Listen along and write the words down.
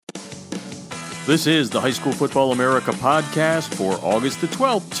This is the High School Football America podcast for August the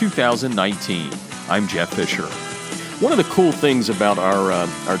 12th, 2019. I'm Jeff Fisher. One of the cool things about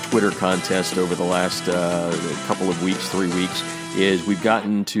our Twitter contest over the last couple of weeks, 3 weeks, is we've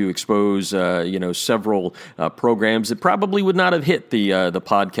gotten to expose several programs that probably would not have hit the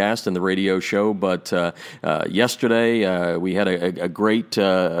podcast and the radio show. But yesterday we had a great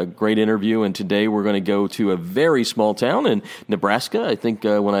interview, and today we're going to go to a very small town in Nebraska. I think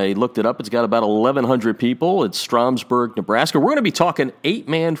when I looked it up, it's got about 1,100 people. It's Stromsburg, Nebraska. We're going to be talking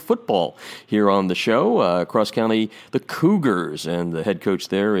 8-man football here on the show. Cross County, the Cougars, and the head coach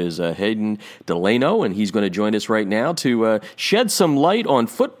there is Hayden DeLano, and he's going to join us right now to shed some light on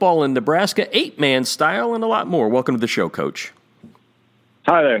football in Nebraska, 8-man style, and a lot more. Welcome to the show, Coach.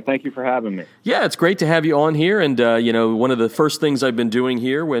 Hi there. Thank you for having me. Yeah, it's great to have you on here. And, one of the first things I've been doing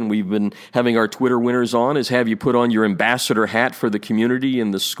here when we've been having our Twitter winners on is have you put on your ambassador hat for the community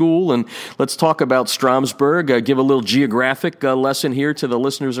and the school. And let's talk about Stromsburg. Give a little geographic lesson here to the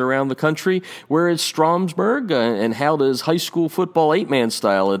listeners around the country. Where is Stromsburg, and how does high school football 8-man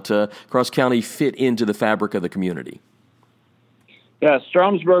style at Cross County fit into the fabric of the community? Yeah,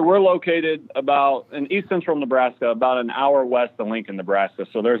 Stromsburg, we're located about in east central Nebraska, about an hour west of Lincoln, Nebraska.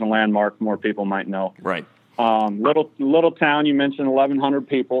 So there's a landmark more people might know. Right. Little town, you mentioned 1,100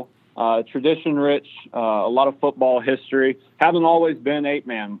 people. Tradition rich, a lot of football history. Haven't always been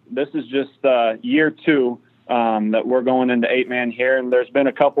 8-man. This is just year 2 that we're going into 8-man here. And there's been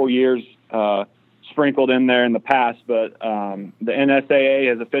a couple years sprinkled in there in the past, but the NSAA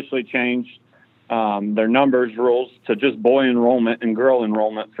has officially changed their numbers rules to just boy enrollment and girl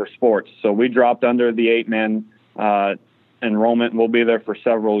enrollment for sports. So we dropped under the 8-man enrollment, and we'll be there for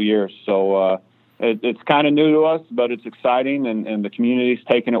several years. So it's kind of new to us, but it's exciting, and the community's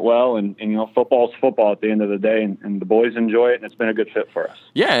taking it well. And football's football at the end of the day, and the boys enjoy it, and it's been a good fit for us.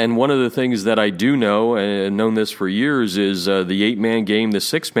 Yeah, and one of the things that I do know, and known this for years, is the 8-man game, the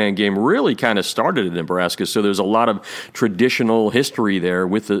 6-man game really kind of started in Nebraska. So there's a lot of traditional history there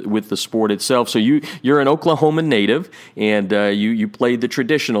with the sport itself. So you're an Oklahoma native, and you played the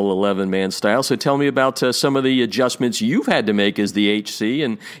traditional 11-man style. So tell me about some of the adjustments you've had to make as the HC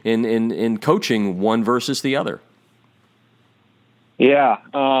and in coaching one versus the other. Yeah,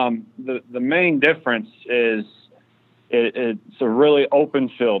 the main difference is it's a really open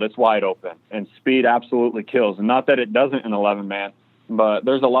field. It's wide open, and speed absolutely kills. And not that it doesn't in 11-man, but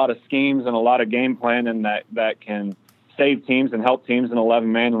there's a lot of schemes and a lot of game planning that can save teams and help teams in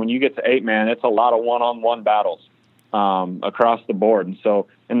 11-man. And when you get to 8-man, it's a lot of one-on-one battles across the board. And so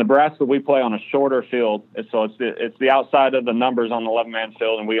in Nebraska, we play on a shorter field. So it's the outside of the numbers on the 11-man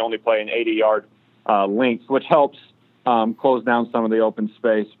field, and we only play an 80-yard length, which helps close down some of the open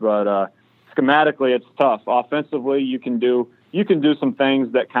space. But schematically, it's tough. Offensively, you can do some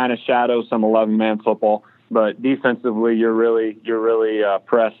things that kind of shadow some 11-man football, but defensively, you're really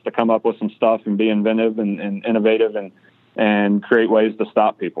pressed to come up with some stuff and be inventive and innovative and create ways to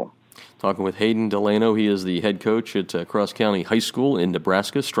stop people. Talking with Hayden DeLano. He is the head coach at Cross County High School in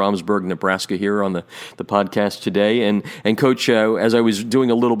Nebraska, Stromsburg, Nebraska, here on the podcast today. And Coach, as I was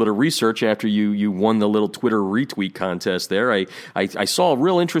doing a little bit of research after you won the little Twitter retweet contest there, I saw a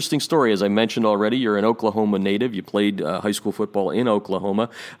real interesting story. As I mentioned already, you're an Oklahoma native. You played high school football in Oklahoma,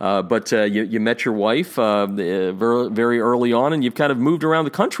 but you met your wife very early on, and you've kind of moved around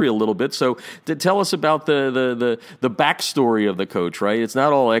the country a little bit. So tell us about the backstory of the coach, right? It's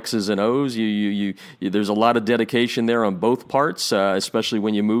not all X's and O's. There's a lot of dedication there on both parts, especially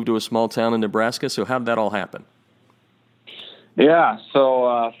when you move to a small town in Nebraska. So how did that all happen? Yeah,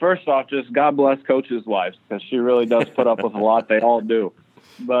 so first off, just God bless Coach's wife, because she really does put up with a lot. They all do.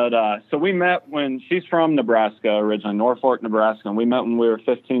 But so we met when she's from Nebraska, originally Norfolk, Nebraska, and we met when we were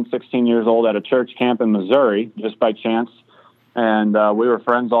 15, 16 years old at a church camp in Missouri, just by chance. And we were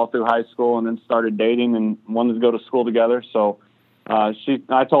friends all through high school, and then started dating and wanted to go to school together. So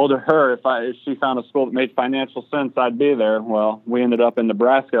I told her if she found a school that made financial sense, I'd be there. Well, we ended up in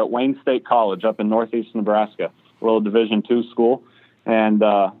Nebraska at Wayne State College up in northeast Nebraska, a little Division II school. And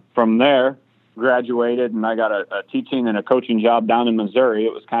from there, graduated, and I got a teaching and a coaching job down in Missouri.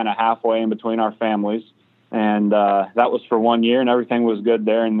 It was kind of halfway in between our families. And that was for 1 year, and everything was good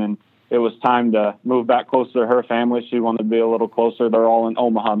there. And then it was time to move back closer to her family. She wanted to be a little closer. They're all in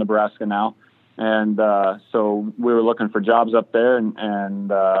Omaha, Nebraska now. And so we were looking for jobs up there,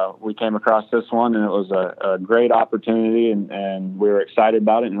 and we came across this one, and it was a great opportunity, and we were excited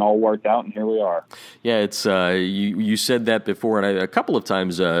about it, and it all worked out, and here we are. Yeah, it's you said that before, and a couple of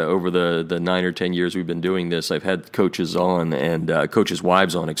times over the 9 or 10 years we've been doing this, I've had coaches on and coaches'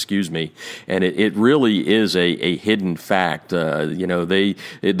 wives on, and it really is a hidden fact.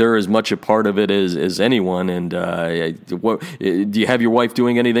 They're as much a part of it as anyone. And do you have your wife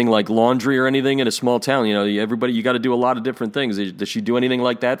doing anything like laundry or anything in a small town? Everybody, you got to do a lot of different things. Does she do anything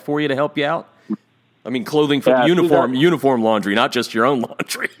like that for you to help you out? I mean, clothing for uniform laundry, not just your own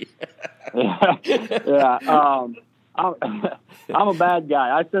laundry. Yeah. I'm a bad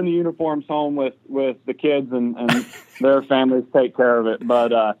guy. I send the uniforms home with the kids, and their families take care of it.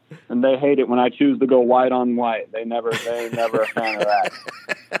 But and they hate it when I choose to go white on white. They never a fan of that.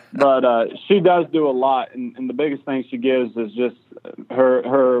 But she does do a lot, and the biggest thing she gives is just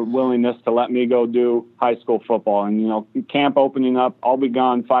her willingness to let me go do high school football. And camp opening up, I'll be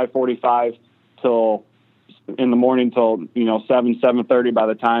gone 5:45 till in the morning till 7:30 by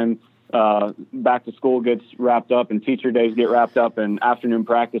the time back to school gets wrapped up and teacher days get wrapped up and afternoon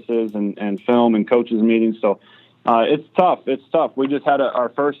practices and film and coaches meetings. So it's tough. We just had our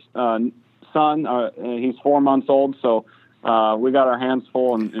first son. He's 4 months old. So we got our hands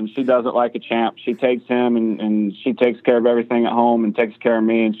full, and she does it like a champ. She takes him and she takes care of everything at home and takes care of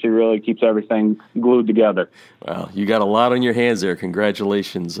me, and she really keeps everything glued together. Well, you got a lot on your hands there.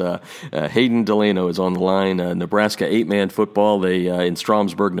 Congratulations. Hayden DeLano is on the line. Nebraska 8-man football. They in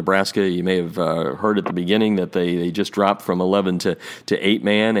Stromsburg, Nebraska. You may have heard at the beginning that they just dropped from 11 to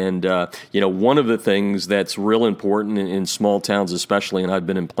 8-man. And, one of the things that's real important in small towns especially, and I've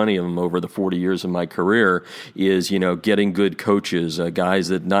been in plenty of them over the 40 years of my career, is, getting good coaches, guys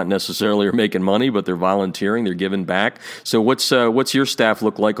that not necessarily are making money, but they're volunteering, they're giving back. So what's your staff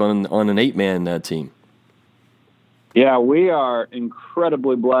look like on an 8-man team? Yeah, we are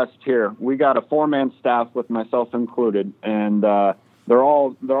incredibly blessed here. We got a 4-man staff with myself included, and they're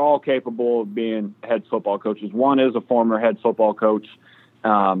all capable of being head football coaches. One is a former head football coach.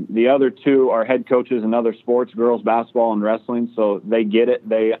 The other two are head coaches in other sports, girls basketball and wrestling, so they get it.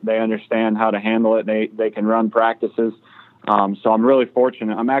 They understand how to handle it. They can run practices. So I'm really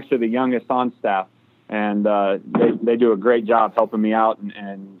fortunate. I'm actually the youngest on staff, and they do a great job helping me out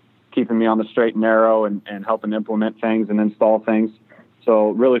and keeping me on the straight and narrow and helping implement things and install things. So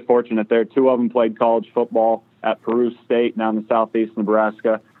really fortunate there. 2 of them played college football at Peru State down in southeast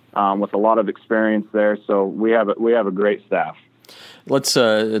Nebraska with a lot of experience there. So we have a great staff. Let's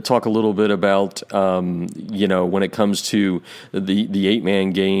talk a little bit about, when it comes to the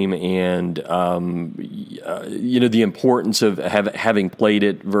 8-man game and, the importance of having played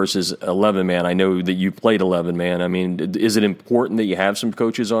it versus 11-man. I know that you played 11-man. I mean, is it important that you have some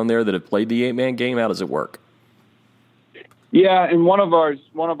coaches on there that have played the 8-man game? How does it work? Yeah, and one of ours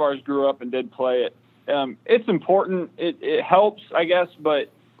grew up and did play it. It's important. It helps, I guess, but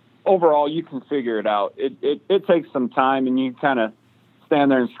overall you can figure it out. It takes some time, and you kind of stand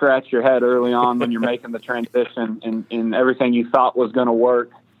there and scratch your head early on when you're making the transition, and everything you thought was going to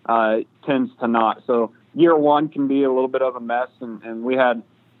work tends to not. So year one can be a little bit of a mess, and we had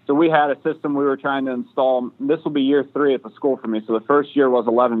a system we were trying to install. This will be year 3 at the school for me. So the first year was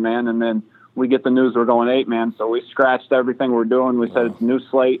 11-man, and then we get the news we're going 8-man. So we scratched everything we're doing. We said it's a new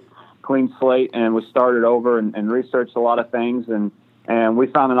slate, clean slate, and we started over and researched a lot of things, and we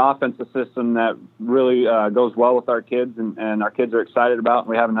found an offensive system that really goes well with our kids, and our kids are excited about, and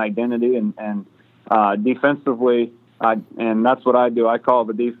we have an identity. And defensively, and that's what I do. I call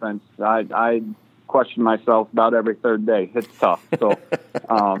the defense. I question myself about every third day. It's tough. So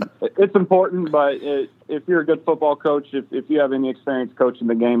it's important, but if you're a good football coach, if you have any experience coaching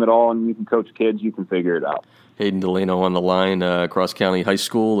the game at all and you can coach kids, you can figure it out. Hayden DeLano on the line, Cross County High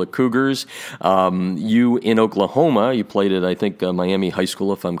School, the Cougars. You in Oklahoma, you played at, I think, Miami High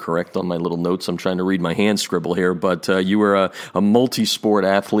School, if I'm correct on my little notes. I'm trying to read my hand scribble here, but you were a multi-sport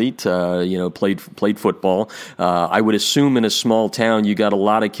athlete, played football. I would assume in a small town you got a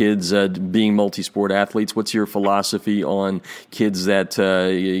lot of kids being multi-sport athletes. What's your philosophy on kids that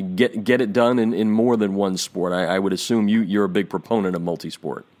get it done in more than one sport? I would assume you're a big proponent of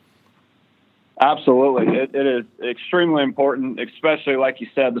multi-sport. Absolutely. It is extremely important, especially like you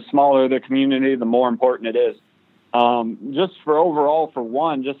said, the smaller the community, the more important it is. Just for overall, for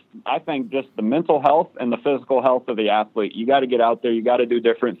one, I think just the mental health and the physical health of the athlete. You got to get out there. You got to do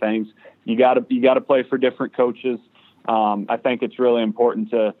different things. You got to play for different coaches. I think it's really important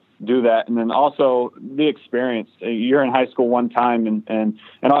to do that. And then also the experience. You're in high school one time, and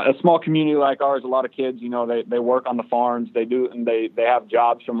a small community like ours, a lot of kids, they work on the farms. They have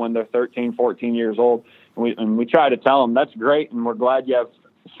jobs from when they're 13, 14 years old. And we try to tell them that's great, and we're glad you have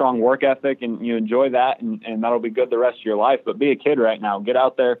strong work ethic and you enjoy that, and that'll be good the rest of your life. But be a kid right now. Get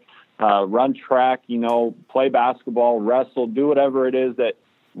out there, run track, play basketball, wrestle, do whatever it is that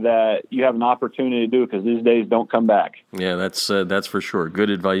you have an opportunity to do, because these days don't come back. Yeah, that's for sure. Good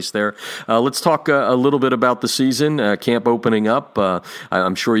advice there. Let's talk a little bit about the season, camp opening up.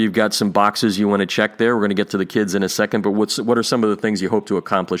 I'm sure you've got some boxes you want to check there. We're going to get to the kids in a second, but what are some of the things you hope to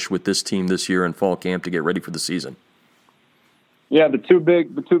accomplish with this team this year in fall camp to get ready for the season? Yeah, the two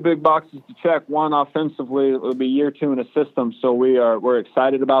big boxes to check. One, offensively, it will be year 2 in a system, so we're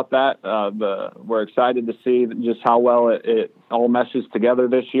excited about that. We're excited to see just how well it all meshes together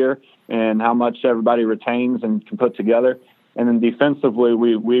this year, and how much everybody retains and can put together. And then defensively,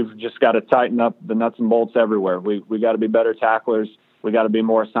 we've just got to tighten up the nuts and bolts everywhere. We got to be better tacklers. We got to be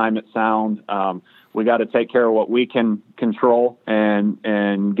more assignment sound. We got to take care of what we can control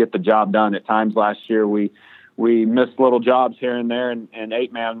and get the job done. At times last year, we missed little jobs here and there, and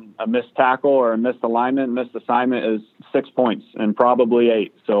 8-man, a missed tackle or a missed alignment, missed assignment is 6 points and probably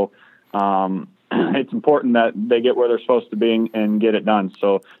 8. So it's important that they get where they're supposed to be and get it done.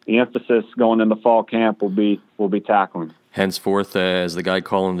 So the emphasis going into fall camp will be tackling. Henceforth, as the guy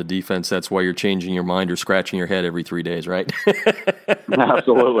calling the defense, that's why you're changing your mind or scratching your head every 3 days, right?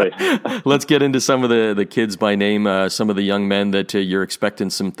 Absolutely. Let's get into some of the kids by name, some of the young men that you're expecting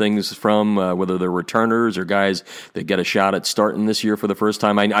some things from, whether they're returners or guys that get a shot at starting this year for the first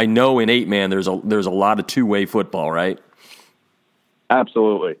time. I know in 8-man there's a lot of two-way football, right?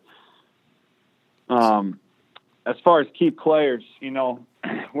 Absolutely. As far as key players,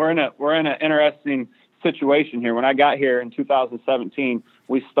 we're in an interesting situation here. When I got here in 2017,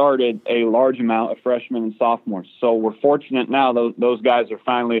 we started a large amount of freshmen and sophomores. So we're fortunate now those guys are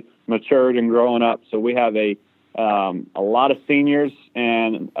finally matured and growing up. So we have a lot of seniors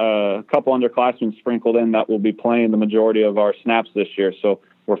and a couple underclassmen sprinkled in that will be playing the majority of our snaps this year. So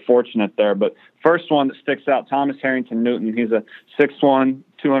we're fortunate there. But first one that sticks out, Thomas Harrington Newton. He's a 6'1",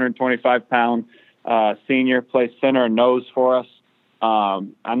 225-pound senior, plays center and nose for us.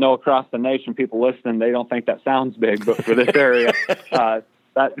 I know across the nation, people listening, they don't think that sounds big, but for this area,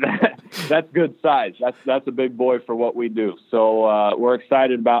 that's good size. That's a big boy for what we do. So we're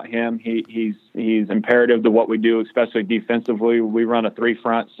excited about him. He's imperative to what we do, especially defensively. We run a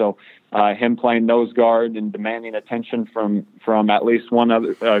 3-front, so him playing nose guard and demanding attention from at least one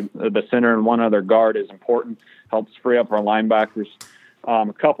other, the center and one other guard is important. Helps free up our linebackers.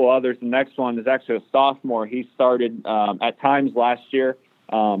 A couple others. The next one is actually a sophomore. He started at times last year.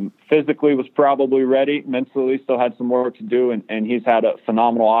 Physically was probably ready. Mentally still had some work to do, and he's had a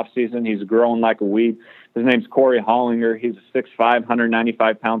phenomenal offseason. He's grown like a weed. His name's Corey Hollinger. He's a 6'5",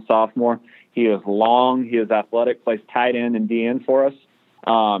 195-pound sophomore. He is long. He is athletic, plays tight end and DN for us.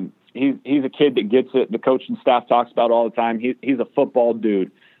 He's a kid that gets it. The coaching staff talks about all the time. He's a football dude.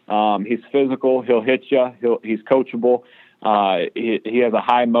 He's physical. He'll hit you. He's coachable. He has a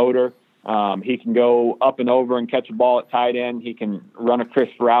high motor. He can go up and over and catch a ball at tight end. He can run a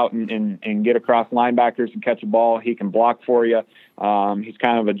crisp route and get across linebackers and catch a ball. He can block for you. He's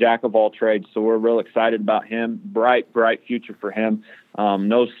kind of a jack of all trades, so we're real excited about him. Bright future for him.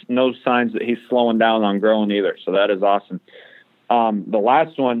 No signs that he's slowing down on growing either, so that is awesome. The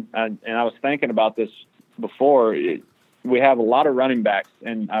last one, and I was thinking about this before, we have a lot of running backs,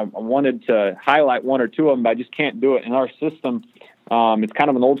 and I wanted to highlight one or two of them, but I just can't do it. In our system, it's kind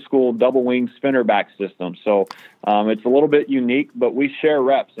of an old school double wing spinner back system. So it's a little bit unique, but we share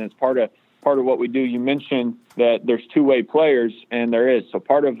reps, and it's part of what we do. You mentioned that there's two-way players, and there is. So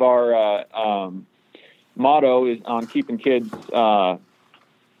part of our motto is on keeping kids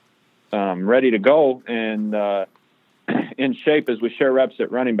ready to go and in shape as we share reps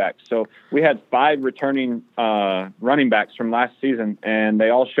at running back. So we had 5 returning running backs from last season, and they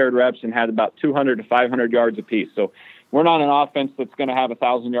all shared reps and had about 200 to 500 yards apiece. So we're not an offense that's going to have a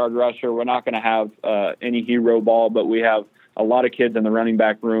 1,000-yard rusher. We're not going to have any hero ball, but we have a lot of kids in the running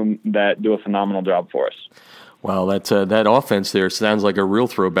back room that do a phenomenal job for us. Wow, that offense there sounds like a real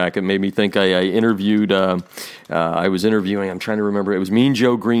throwback. It made me think I interviewed, I was interviewing, I'm trying to remember, it was Mean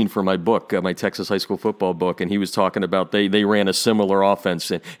Joe Green for my book, my Texas high school football book, and he was talking about they ran a similar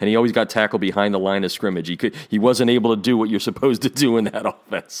offense, and he always got tackled behind the line of scrimmage. He wasn't able to do what you're supposed to do in that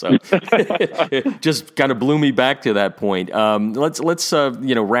offense, so it just kind of blew me back to that point. Let's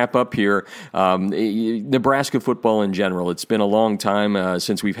wrap up here. Nebraska football in general, it's been a long time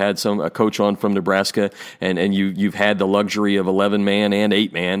since we've had a coach on from Nebraska, and and you've had the luxury of 11-man and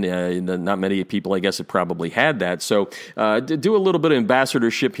 8-man. Not many people, I guess, have probably had that. So do a little bit of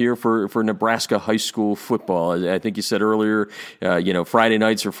ambassadorship here for Nebraska high school football. I think you said earlier, Friday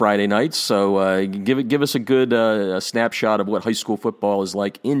nights are Friday nights. So give us a good a snapshot of what high school football is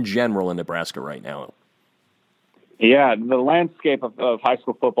like in general in Nebraska right now. Yeah, the landscape of high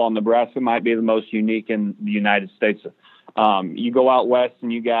school football in Nebraska might be the most unique in the United States. You go out west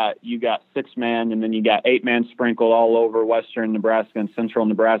and you got 6-man, and then you got 8-man sprinkled all over western Nebraska and central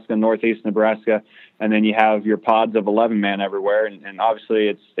Nebraska and northeast Nebraska, and then you have your pods of 11-man everywhere. And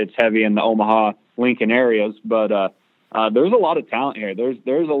obviously it's heavy in the Omaha, Lincoln areas, but there's a lot of talent here.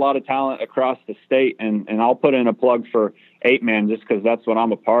 There's a lot of talent across the state, and I'll put in a plug for 8-man just because that's what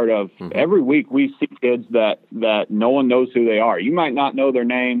I'm a part of. Mm-hmm. Every week we see kids that no one knows who they are. You might not know their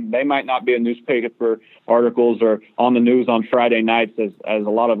name. They might not be in newspaper articles or on the news on Friday nights as a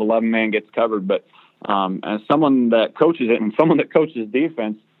lot of 11-man gets covered. But as someone that coaches it and someone that coaches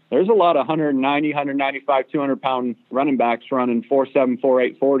defense, there's a lot of 190, 195, 200-pound running backs running 4.7,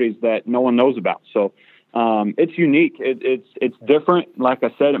 4.8 40s that no one knows about. So it's unique. It's different. Like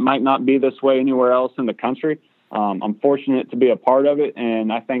I said, it might not be this way anywhere else in the country. I'm fortunate to be a part of it,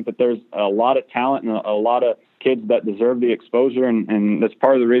 and I think that there's a lot of talent and a lot of kids that deserve the exposure, and that's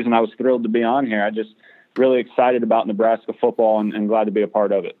part of the reason I was thrilled to be on here. I just really excited about Nebraska football and glad to be a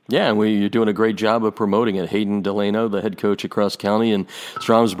part of it. Yeah, and you're doing a great job of promoting it. Hayden DeLano, the head coach at Cross County in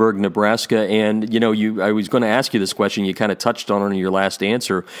Stromsburg, Nebraska. And, I was going to ask you this question. You kind of touched on it in your last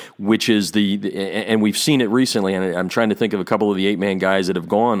answer, which is and we've seen it recently, and I'm trying to think of a couple of the 8-man guys that have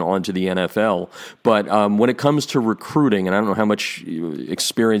gone on to the NFL. But when it comes to recruiting, and I don't know how much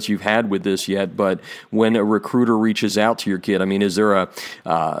experience you've had with this yet, but when a recruiter reaches out to your kid, I mean, is there a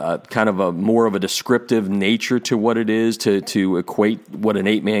kind of a more of a descriptive nature to what it is to equate what an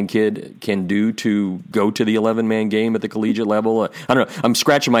 8-man kid can do to go to the 11-man game at the collegiate level? I don't know. I'm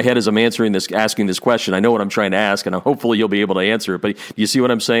scratching my head as I'm asking this question. I know what I'm trying to ask, and hopefully you'll be able to answer it. But do you see what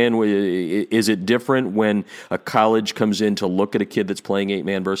I'm saying? Is it different when a college comes in to look at a kid that's playing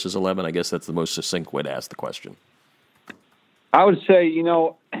 8-man versus 11? I guess that's the most succinct way to ask the question. I would say,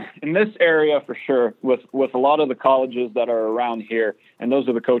 in this area for sure, with a lot of the colleges that are around here, and those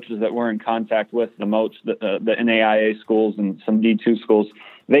are the coaches that we're in contact with the most, the NAIA schools and some D2 schools,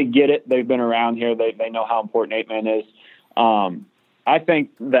 they get it. They've been around here. They know how important 8-man is. I think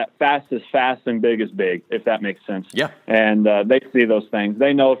that fast is fast and big is big, if that makes sense. Yeah. And they see those things.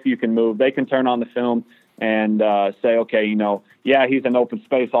 They know if you can move. They can turn on the film and say, okay, he's in open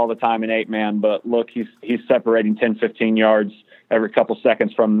space all the time in 8-man, but look, he's separating 10, 15 yards every couple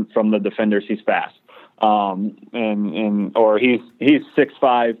seconds from the defenders. He's fast. Or he's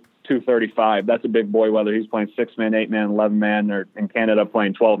 6'5", 235. That's a big boy, whether he's playing 6-man, 8-man, 11-man, or in Canada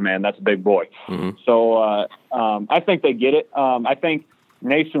playing 12-man. That's a big boy. Mm-hmm. So I think they get it. I think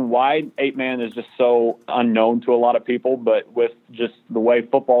nationwide, 8-man is just so unknown to a lot of people, but with just the way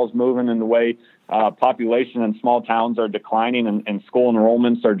football is moving and the way population in small towns are declining and school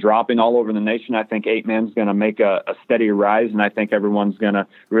enrollments are dropping all over the nation, I think 8-man is going to make a steady rise, and I think everyone's going to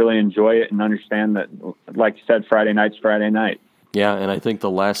really enjoy it and understand that, like you said, Friday night's Friday night. Yeah, and I think the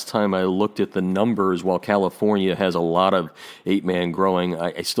last time I looked at the numbers, while California has a lot of 8-man growing,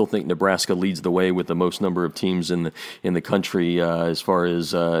 I still think Nebraska leads the way with the most number of teams in the country as far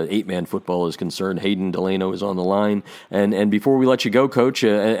as 8-man football is concerned. Hayden DeLano is on the line. And before we let you go, Coach,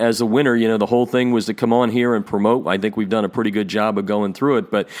 as a winner, the whole thing was to come on here and promote. I think we've done a pretty good job of going through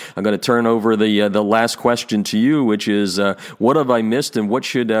it, but I'm going to turn over the last question to you, which is what have I missed, and what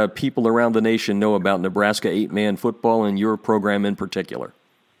should people around the nation know about Nebraska 8-man football and your program in particular?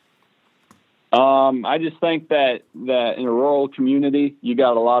 I just think that in a rural community, you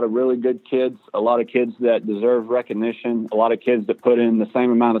got a lot of really good kids, a lot of kids that deserve recognition, a lot of kids that put in the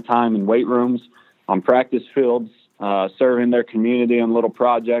same amount of time in weight rooms, on practice fields, serving their community on little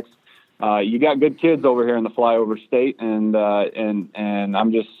projects. You got good kids over here in the flyover state, and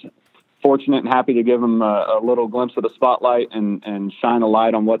I'm just fortunate and happy to give them a little glimpse of the spotlight and shine a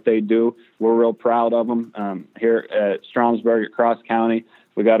light on what they do. We're real proud of them here at Stromsburg at Cross County.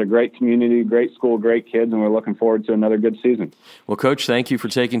 We got a great community, great school, great kids, and we're looking forward to another good season. Well, Coach, thank you for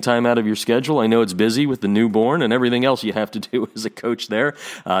taking time out of your schedule. I know it's busy with the newborn and everything else you have to do as a coach there.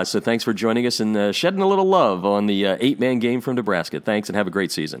 So thanks for joining us and shedding a little love on the 8-man game from Nebraska. Thanks, and have a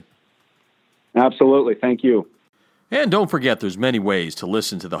great season. Absolutely. Thank you. And don't forget, there's many ways to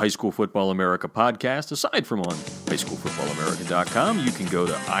listen to the High School Football America podcast. Aside from on highschoolfootballamerica.com, you can go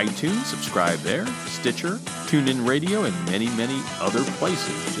to iTunes, subscribe there, Stitcher, TuneIn Radio, and many, many other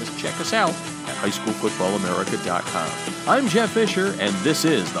places. Just check us out at highschoolfootballamerica.com. I'm Jeff Fisher, and this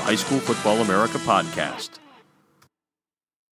is the High School Football America podcast.